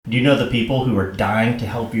Do you know the people who are dying to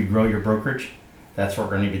help you grow your brokerage? That's what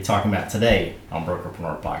we're going to be talking about today on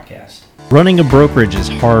Brokerpreneur Podcast. Running a brokerage is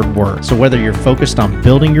hard work. So whether you're focused on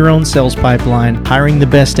building your own sales pipeline, hiring the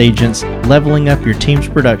best agents, leveling up your team's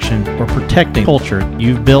production, or protecting culture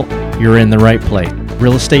you've built, you're in the right place.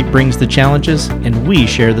 Real estate brings the challenges, and we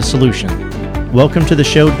share the solution. Welcome to the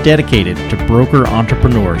show dedicated to broker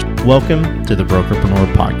entrepreneurs. Welcome to the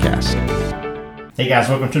Brokerpreneur Podcast. Hey guys,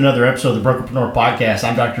 welcome to another episode of the Brokerpreneur Podcast.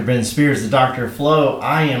 I'm Dr. Ben Spears, the Doctor of Flow.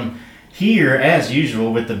 I am here, as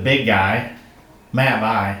usual, with the big guy, Matt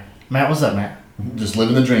By. Matt, what's up, Matt? Just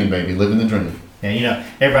living the dream, baby. Living the dream. Yeah, you know,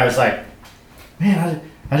 everybody's like, man,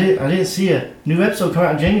 I didn't see a new episode come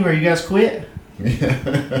out in January. You guys quit?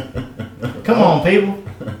 Come on, people.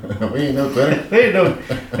 We ain't no quitter. we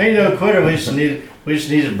ain't no quitter. We just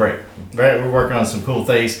need a break. Right? We're working on some cool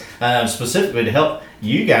things, specifically to help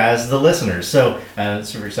you guys, the listeners. So,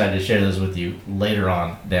 super excited to share those with you later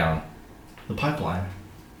on down the pipeline.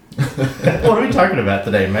 What are we talking about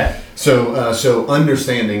today, Matt? So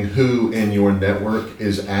understanding who in your network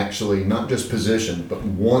is actually not just positioned, but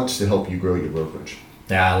wants to help you grow your brokerage.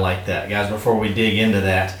 Yeah, I like that. Guys, before we dig into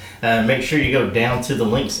that, make sure you go down to the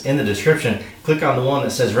links in the description. Click on the one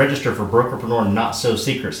that says Register for Brokerpreneur Not So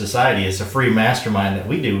Secret Society. It's a free mastermind that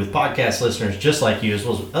we do with podcast listeners just like you, as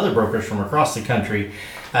well as other brokers from across the country,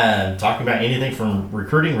 talking about anything from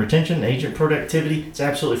recruiting, retention, agent productivity. It's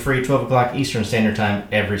absolutely free, 12 o'clock Eastern Standard Time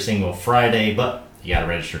every single Friday, but you got to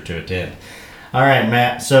register to attend. All right,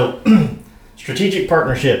 Matt. So, strategic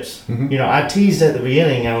partnerships. Mm-hmm. You know, I teased at the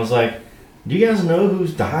beginning. I was like, do you guys know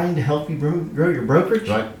who's dying to help you grow your brokerage?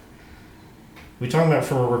 Right. We talking about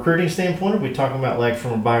from a recruiting standpoint, or we talking about like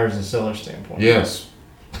from a buyers and sellers standpoint? Yes.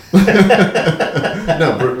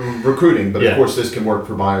 No, recruiting, but of course this can work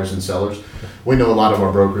for buyers and sellers. We know a lot of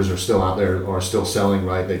our brokers are still out there, are still selling,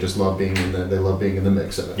 right? They just love being in the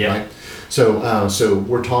mix of it, right? So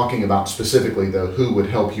we're talking about specifically though who would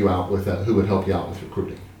help you out with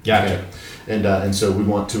recruiting. Gotcha. Okay? And so we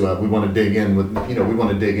want to dig in with, we want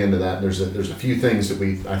to dig into that. There's a few things that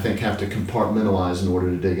I think have to compartmentalize in order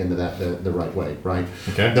to dig into that the right way, right?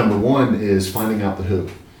 Okay. Number one is finding out the who.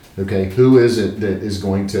 Okay, who is it that is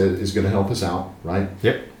going to help us out, right?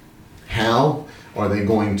 Yep. How are they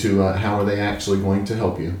actually going to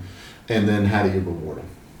help you, and then how do you reward them,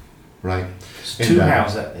 right? Two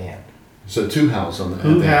hows at the end. So two hows on the end.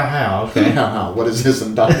 Who, how, okay. Who, how. What is this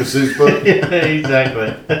in Dr. Seuss book? Yeah, exactly.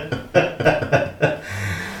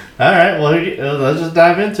 All right, well, let's just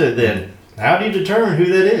dive into it then. How do you determine who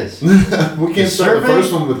that is? We can't start the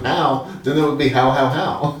first one with how, then it would be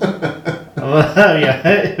how. Well,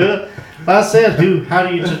 yeah. I said who, how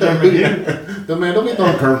do you determine who? Man, don't be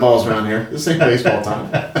throwing curveballs around here. This ain't baseball time.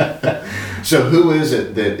 So who is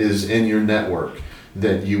it that is in your network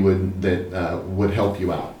that would help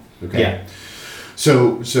you out? Okay. Yeah.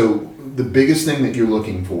 So the biggest thing that you're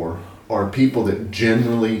looking for are people that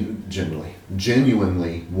genuinely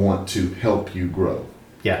want to help you grow.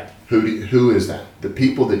 Yeah. Who is that? The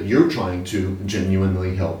people that you're trying to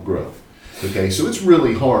genuinely help grow. Okay, so it's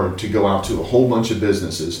really hard to go out to a whole bunch of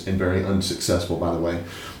businesses, and very unsuccessful, by the way,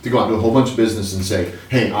 to go out to a whole bunch of businesses and say,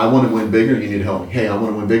 hey, I want to win bigger, you need to help me. Hey, I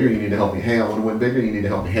want to win bigger, you need to help me. Hey, I want to win bigger, you need to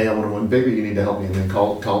help me. Hey, I want to win bigger, you need to help me. And then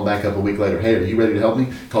call them back up a week later. Hey, are you ready to help me?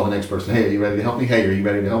 Call the next person. Hey, are you ready to help me? Hey, are you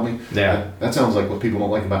ready to help me? Yeah. That sounds like what people don't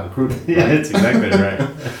like about recruiting. Yeah, right? That's exactly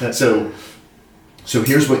right. So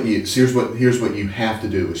here's what you have to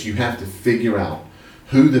do is you have to figure out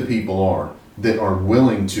who the people are that are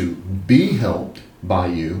willing to be helped by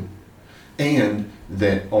you and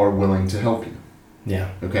that are willing to help you.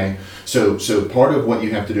 Yeah. Okay. So part of what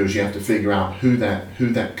you have to do is you have to figure out who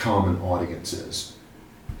that common audience is.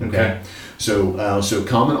 Okay. So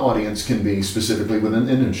common audience can be specifically within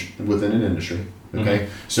an industry. Okay.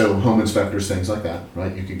 Mm-hmm. So home inspectors, things like that,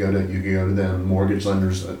 right? You could go to them, mortgage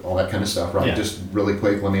lenders, all that kind of stuff, right? Yeah. Just really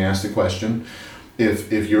quick, let me ask the question.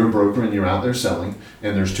 If you're a broker and you're out there selling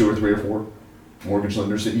and there's 2 or 3 or 4 mortgage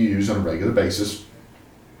lenders that you use on a regular basis,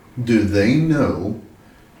 do they know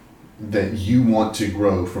that you want to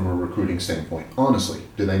grow from a recruiting standpoint? Honestly,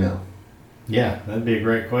 do they know? Yeah, that'd be a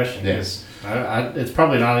great question. Yes. It's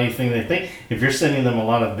probably not anything they think. If you're sending them a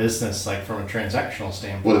lot of business, like from a transactional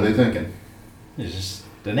standpoint. What are they thinking? It's just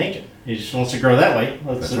an agent. He just wants to grow that way.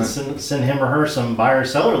 Let's send him or her some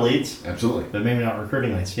buyer-seller leads. Absolutely. But maybe not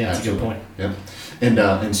recruiting leads. Yeah, that's a good point. Yeah.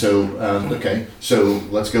 And so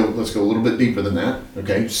let's go a little bit deeper than that.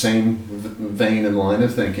 Okay, same vein and line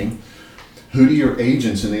of thinking. Who do your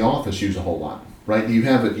agents in the office use a whole lot? right? You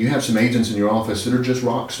have some agents in your office that are just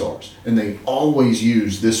rock stars, and they always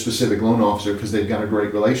use this specific loan officer because they've got a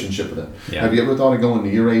great relationship with them. Yeah. Have you ever thought of going to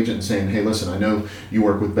your agent and saying, hey, listen, I know you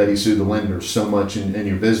work with Betty Sue, the lender, so much in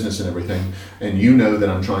your business and everything, and you know that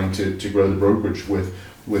I'm trying to grow the brokerage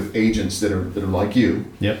with agents that are like you.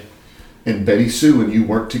 Yep. And Betty Sue and you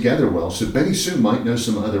work together well. So Betty Sue might know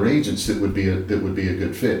some other agents that would be a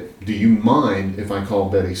good fit. Do you mind if I call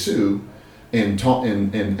Betty Sue and talk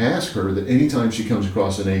and ask her that anytime she comes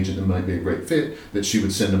across an agent that might be a great fit, that she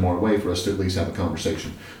would send them our way for us to at least have a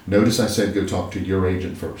conversation? Notice I said go talk to your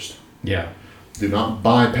agent first. Yeah. Do not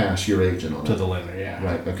bypass your agent on To it. the lender, yeah.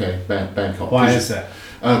 Right. Okay. Bad call. Why is that?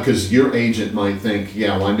 Because your agent might think,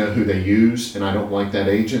 yeah, well, I know who they use, and I don't like that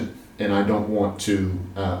agent, and I don't want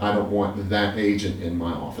that agent in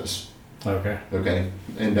my office. Okay. Okay,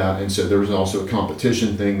 and so there's also a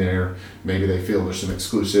competition thing there. Maybe they feel there's some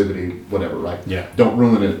exclusivity, whatever, right? Yeah. Don't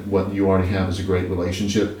ruin it. What you already have is a great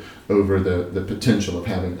relationship over the potential of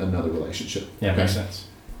having another relationship. Yeah, okay? makes sense.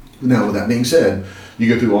 Now, with that being said,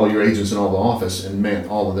 you go through all your agents in all the office, and man,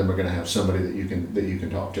 all of them are going to have somebody that you can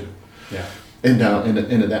talk to. Yeah. And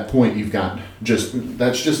at that point, you've got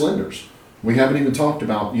that's just lenders. We haven't even talked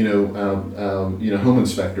about home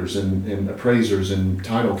inspectors and appraisers and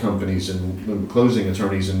title companies and closing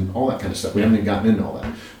attorneys and all that kind of stuff. We haven't even gotten into all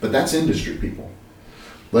that. But that's industry people.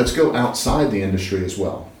 Let's go outside the industry as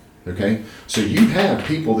well. Okay, so you have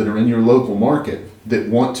people that are in your local market that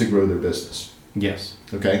want to grow their business. Yes.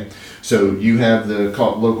 Okay, so you have the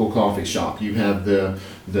local coffee shop, you have the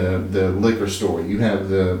liquor store, you have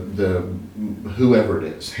the whoever it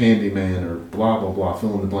is, handyman or blah blah blah,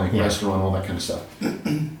 fill in the blank, restaurant, all that kind of stuff.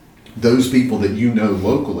 Those people that you know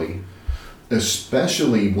locally,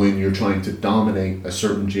 especially when you're trying to dominate a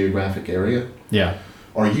certain geographic area. Yeah.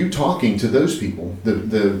 Are you talking to those people?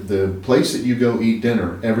 The place that you go eat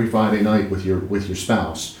dinner every Friday night with your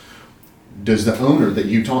spouse. Does the owner that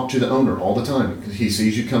you talk to the owner all the time? He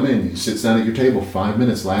sees you come in, he sits down at your table 5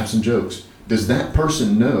 minutes, laughs and jokes. Does that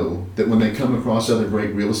person know that when they come across other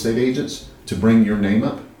great real estate agents to bring your name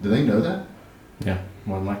up? Do they know that? Yeah,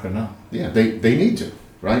 more than likely not. Yeah, they need to,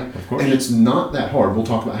 right? Of course. And it's not that hard. We'll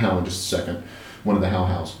talk about how in just a second. One of the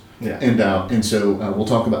hows. Yeah. And so we'll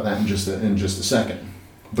talk about that in just a second.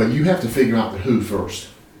 But you have to figure out the who first.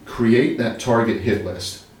 Create that target hit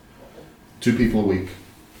list. 2 people a week.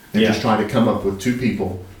 And just try to come up with 2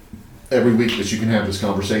 people every week that you can have this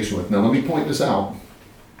conversation with. Now, let me point this out.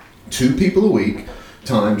 2 people a week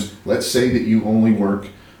times, let's say that you only work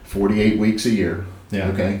 48 weeks a year. Yeah.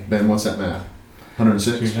 Okay. Ben, what's that math?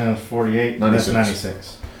 106? 2 times 48, 96. that's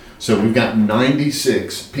 96. So we've got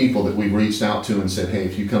 96 people that we've reached out to and said, hey,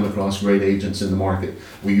 if you come across great agents in the market,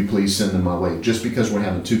 will you please send them my way? Just because we're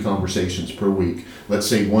having 2 conversations per week. Let's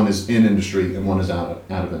say one is in industry and one is out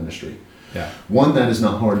of industry. Yeah. One, that is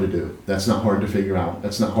not hard to do. That's not hard to figure out.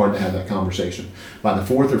 That's not hard to have that conversation. By the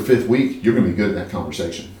 4th or 5th week, you're going to be good at that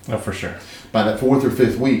conversation. Oh, for sure. By that 4th or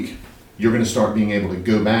 5th week, you're going to start being able to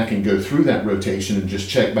go back and go through that rotation and just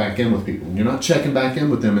check back in with people. And you're not checking back in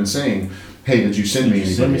with them and saying, hey, did you send me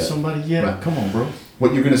anybody Send me yet? somebody yet? Right. Come on, bro.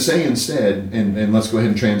 What you're going to say instead, and let's go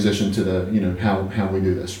ahead and transition to the, how we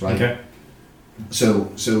do this, right? Okay. So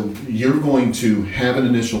you're going to have an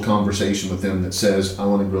initial conversation with them that says, I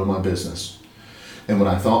want to grow my business. And what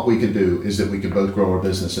I thought we could do is that we could both grow our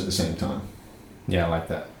business at the same time. Yeah, I like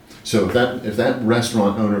that. So if that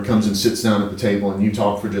restaurant owner comes and sits down at the table and you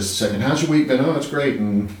talk for just a second, how's your week been? Oh, it's great.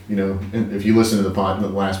 And and if you listen to the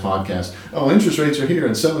last podcast, oh, interest rates are here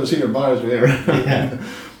and sellers here and buyers are there. Yeah.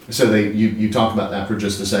 So you talk about that for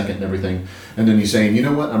just a second and everything, and then you say, you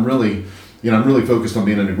know what, I'm really focused on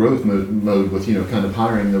being in a growth mode with kind of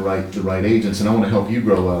hiring the right agents, and I want to help you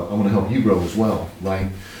grow. I want to help you grow as well,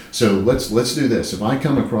 right? So let's do this. If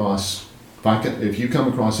you come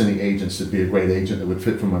across any agents that'd be a great agent that would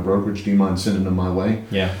fit for my brokerage, do you mind sending them my way?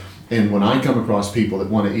 Yeah. And when I come across people that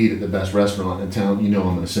want to eat at the best restaurant in town, I'm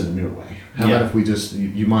going to send them your way. How about if we just,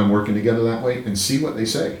 you mind working together that way and see what they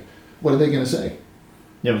say? What are they going to say?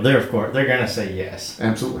 Yeah, but they're going to say yes.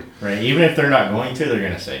 Absolutely. Right? Even if they're not going to, they're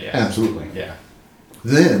going to say yes. Absolutely. Yeah.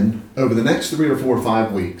 Then, over the next 3 or 4 or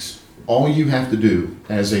 5 weeks, all you have to do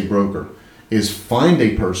as a broker is find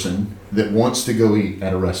a person that wants to go eat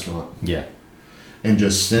at a restaurant. Yeah. And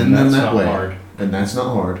just send them that way. Hard. And that's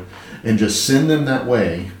not hard. And just send them that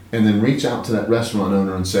way, and then reach out to that restaurant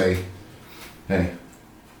owner and say, hey,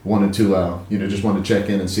 wanted to just wanted to check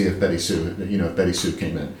in and see if Betty Sue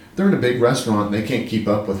came in. They're in a big restaurant and they can't keep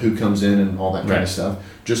up with who comes in and all that kind of stuff.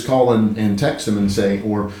 Just call and text them and say,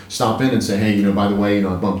 or stop in and say, hey, by the way,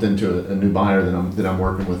 I bumped into a new buyer that I'm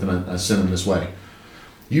working with, and I sent them this way.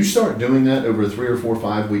 You start doing that over a 3 or 4 or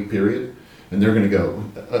 5 week period, and they're going to go.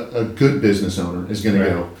 A good business owner is going to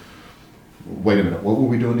go, wait a minute, what were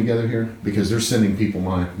we doing together here? Because they're sending people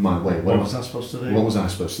my way. What was I supposed to do? What was I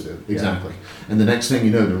supposed to do? Exactly. And the next thing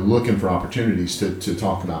you know, they're looking for opportunities to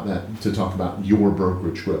talk about that, to talk about your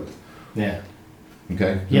brokerage growth. Yeah.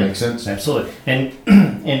 Okay? That makes sense? Absolutely. And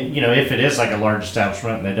if it is like a large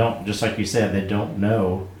establishment and they don't, just like you said, they don't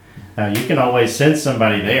know, you can always send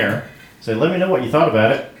somebody there, say, let me know what you thought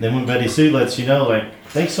about it. Then when Betty Sue lets you know, like,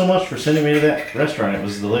 thanks so much for sending me to that restaurant, it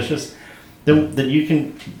was delicious. Then you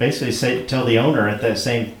can basically tell the owner at that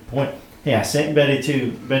same point, hey, I sent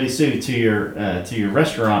Betty Sue to your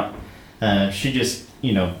restaurant. She just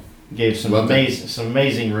gave some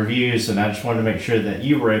amazing reviews, and I just wanted to make sure that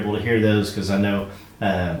you were able to hear those, because I know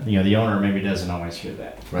the owner maybe doesn't always hear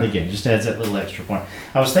that. Right. Again, just adds that little extra point.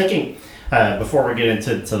 I was thinking before we get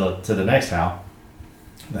into the next how,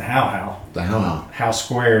 the how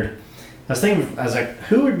squared. I was like,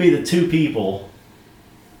 who would be the two people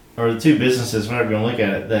or the two businesses, whatever you want to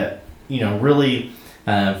look at it, that really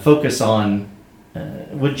focus on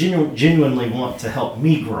would genuinely want to help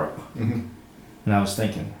me grow? Mm-hmm. And I was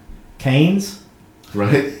thinking, Cane's,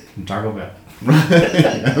 right, and Taco Bell, right,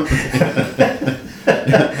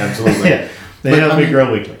 absolutely. Yeah, they help me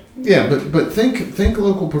grow weekly. Yeah, but think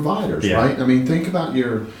local providers, yeah. Right? I mean, think about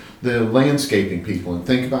the landscaping people, and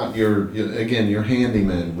think about your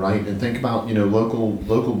handyman, right? And think about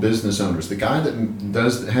local business owners. The guy that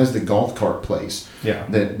has the golf cart place,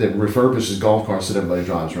 that refurbishes golf carts that everybody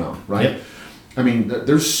drives around, right? Yep. I mean,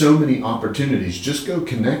 there's so many opportunities. Just go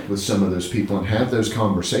connect with some of those people and have those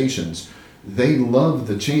conversations. They love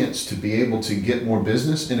the chance to be able to get more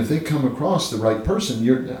business, and if they come across the right person,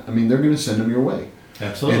 they're going to send them your way.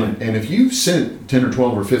 Absolutely. And if you've sent 10 or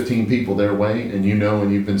 12 or 15 people their way, and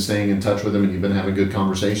and you've been staying in touch with them, and you've been having good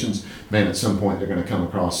conversations, man, at some point they're going to come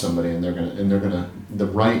across somebody, and if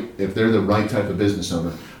they're the right type of business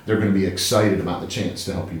owner, they're going to be excited about the chance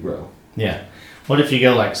to help you grow. Yeah. What if you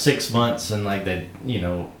go like 6 months and like they,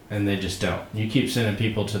 and they just don't? You keep sending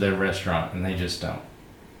people to their restaurant and they just don't,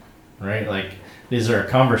 right? Like, is there a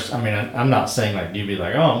conversation? I mean, I'm not saying like you'd be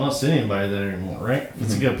like, oh, I'm not sending anybody there anymore, right? Mm-hmm.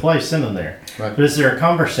 It's a good place, send them there. Right. But is there a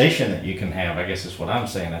conversation that you can have? I guess is what I'm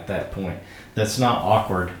saying at that point. That's not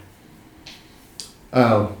awkward.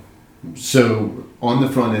 So on the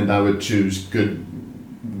front end, I would choose good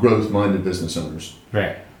growth-minded business owners.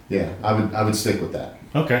 Right. Yeah, I would stick with that.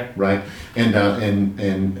 Okay. Right. And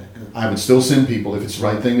I would still send people if it's the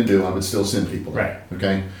right thing to do. I would still send people. Right.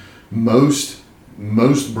 Okay. Most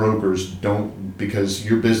brokers don't, because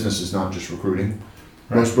your business is not just recruiting.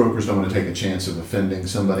 Right. Most brokers don't want to take a chance of offending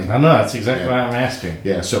somebody. I know, that's exactly why I'm asking.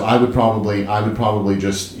 Yeah, so I would probably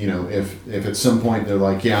just, if at some point they're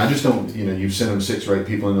like, yeah, I just don't, you've sent them 6 or 8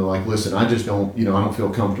 people and they're like, listen, I just don't, I don't feel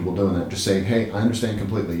comfortable doing that. Just say, hey, I understand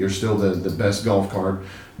completely. You're still the best golf cart,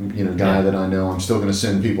 guy that I know. I'm still going to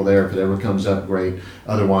send people there. If it ever comes up, great.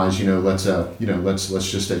 Otherwise,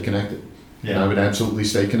 let's just stay connected. Yeah. And I would absolutely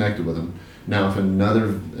stay connected with them. Now, if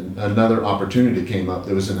another opportunity came up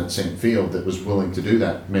that was in that same field that was willing to do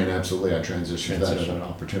that, man, absolutely, I'd transition to that as an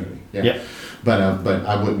opportunity. Yeah. Yep. But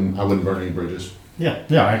I wouldn't burn any bridges. Yeah.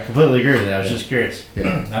 Yeah, I completely agree with that. I was just curious.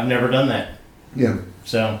 Yeah. I've never done that. Yeah.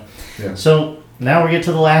 So now we get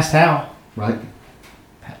to the last how. Right.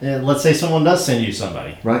 Let's say someone does send you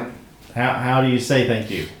somebody. Right. How do you say thank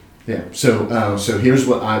you? Yeah. So here's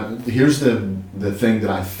the thing that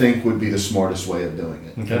I think would be the smartest way of doing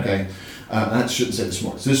it. Okay. I shouldn't say the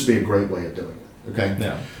smartest. This would be a great way of doing it. Okay.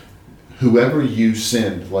 Yeah. Whoever you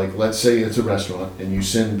send, like let's say it's a restaurant, and you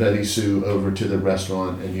send Betty Sue over to the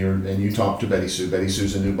restaurant, and you talk to Betty Sue. Betty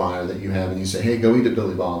Sue's a new buyer that you have, and you say, hey, go eat at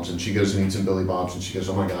Billy Bob's, and she goes and eats at Billy Bob's, and she goes,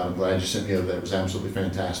 oh my God, I'm glad you sent me over there. It was absolutely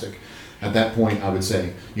fantastic. At that point, I would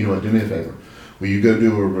say, you know what, do me a favor. Will you go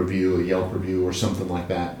do a Yelp review or something like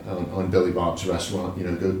that on Billy Bob's restaurant?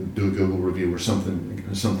 Go do a Google review or something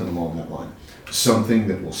along that line. Something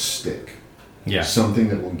that will stick. Yeah. Something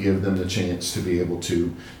that will give them the chance to be able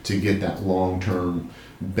to get that long-term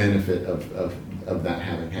benefit of that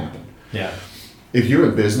having happened. Yeah. If you're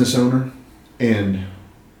a business owner and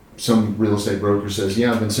some real estate broker says,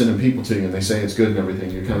 yeah, I've been sending people to you, and they say it's good and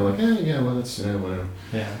everything, you're kind of like, yeah, well, that's whatever.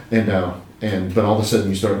 Yeah. But all of a sudden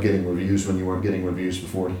you start getting reviews when you weren't getting reviews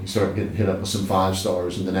before. You start getting hit up with some 5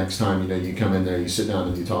 stars, and the next time you come in there, you sit down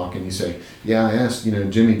and you talk and you say, yeah, I asked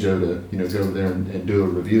Jimmy Joe to go over there and do a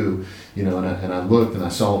review, and I looked and I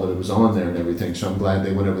saw that it was on there and everything, so I'm glad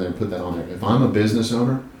they went over there and put that on there. If I'm a business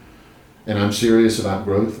owner and I'm serious about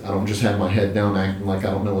growth, I don't just have my head down acting like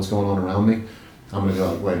I don't know what's going on around me. I'm going to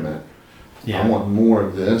go like, wait a minute. Yeah. I want more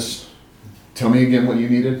of this. Tell me again what you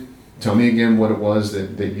needed. Tell me again what it was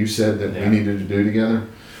that you said that we needed to do together.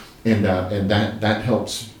 and that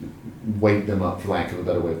helps wake them up, for lack of a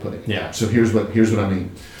better way of putting it. Yeah. So here's what I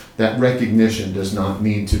mean. That recognition does not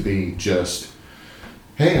need to be just,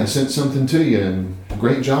 hey, I sent something to you and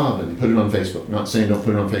great job, and put it on Facebook. Not saying don't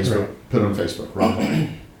put it on Facebook. Right. Put it on Facebook. Rock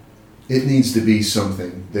on. It needs to be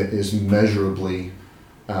something that is measurably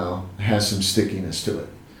has some stickiness to it.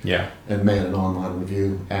 Yeah. And man, an online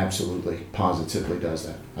review absolutely, positively does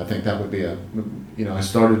that. I think that would be I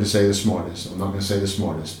started to say the smartest. I'm not going to say the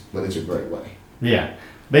smartest, but it's a great way. Yeah.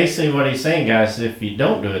 Basically what he's saying, guys, if you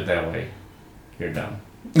don't do it that way, you're done.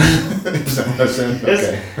 Is that what I said?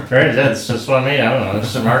 Okay. Right, that's just what I mean. I don't know. It's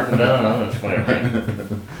smart and done. I don't know. It's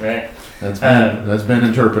whatever. Right? That's been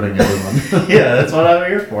interpreting everyone. Yeah, that's what I'm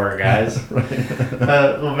here for, guys.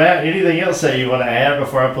 Well, Matt, anything else that you want to add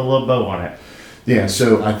before I put a little bow on it? Yeah,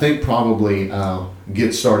 so I think probably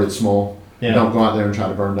get started small. Yeah. Don't go out there and try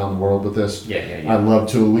to burn down the world with this. Yeah. I love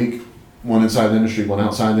 2 a week, one inside the industry, one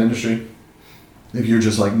outside the industry. If you're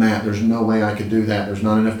just like, Matt, there's no way I could do that. There's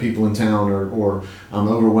not enough people in town, or I'm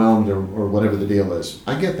overwhelmed, or whatever the deal is.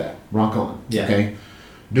 I get that. Rock on. Yeah. Okay?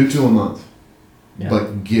 Do 2 a month. Yeah.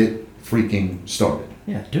 But get freaking started.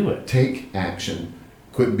 Yeah, do it. Take action.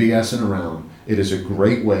 Quit BSing around. It is a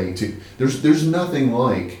great way to. There's nothing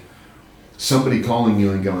like somebody calling you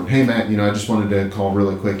and going, hey Matt, I just wanted to call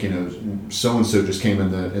really quick. So and so just came in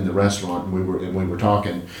the restaurant, and we were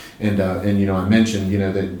talking, and I mentioned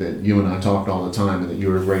that you and I talked all the time, and that you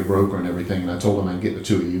were a great broker and everything, and I told them I'd get the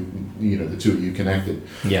two of you connected.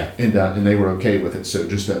 Yeah. And they were okay with it. So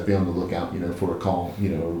just be on the lookout, for a call,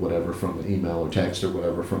 or whatever, from an email or text or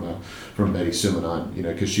whatever from Betty Sue and I,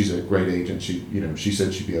 because she's a great agent. She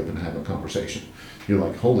said she'd be open to having a conversation. You're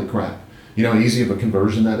like, holy crap. You know how easy of a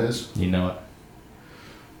conversion that is? You know it.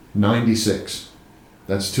 96.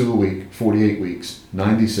 That's 2 a week, 48 weeks,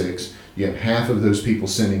 96. You have half of those people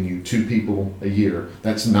sending you 2 people a year.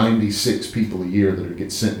 That's 96 people a year that are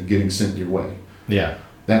getting sent your way. Yeah.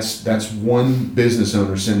 That's one business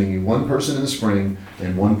owner sending you one person in the spring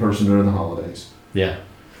and one person during the holidays. Yeah.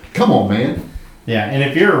 Come on, man. Yeah, and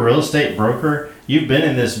if you're a real estate broker, you've been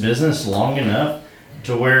in this business long enough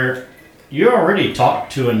to where you already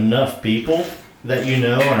talked to enough people that you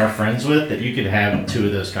know and are friends with that you could have 2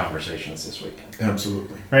 of those conversations this weekend.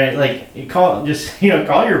 Absolutely. Right? Like, you call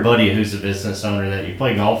your buddy who's a business owner that you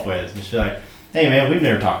play golf with and just be like, hey man, we've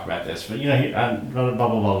never talked about this, but blah, blah,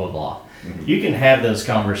 blah, blah, blah. Mm-hmm. You can have those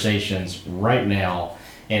conversations right now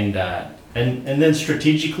and then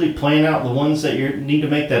strategically plan out the ones that you need to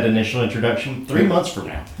make that initial introduction 3 months from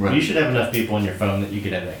now. Right. You should have enough people on your phone that you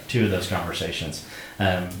could have 2 of those conversations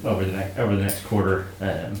over the next quarter,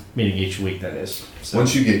 meeting each week, that is. So,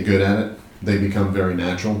 once you get good at it, they become very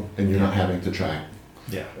natural, and you're not having to track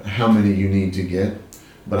how many you need to get.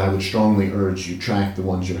 But I would strongly urge you track the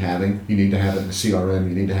ones you're having. You need to have it in a CRM.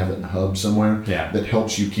 You need to have it in a hub somewhere that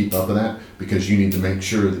helps you keep up with that, because you need to make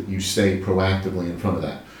sure that you stay proactively in front of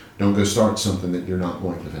that. Don't go start something that you're not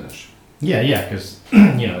going to finish. Yeah, because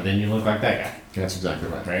then you look like that guy. That's exactly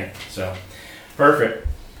right. Right. So, perfect.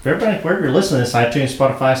 For everybody, wherever you're listening to this, iTunes,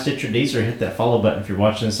 Spotify, Stitcher, Deezer, hit that follow button. If you're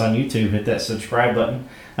watching this on YouTube, hit that subscribe button.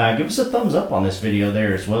 Give us a thumbs up on this video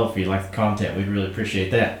there as well if you like the content. We'd really appreciate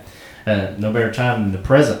that. No better time than the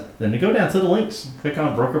present than to go down to the links, click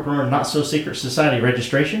on Brokerpreneur Not So Secret Society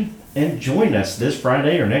registration, and join us this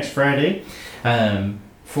Friday or next Friday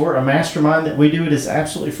for a mastermind that we do. It is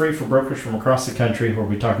absolutely free for brokers from across the country, where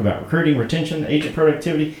we talk about recruiting, retention, agent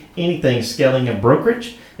productivity, anything scaling a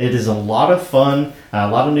brokerage. It is a lot of fun, a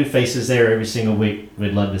lot of new faces there every single week.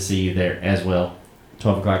 We'd love to see you there as well.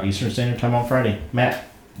 12 o'clock Eastern Standard Time on Friday. Matt,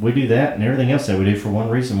 we do that and everything else that we do for one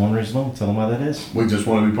reason alone. Tell them why that is. We just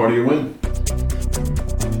want to be part of your win.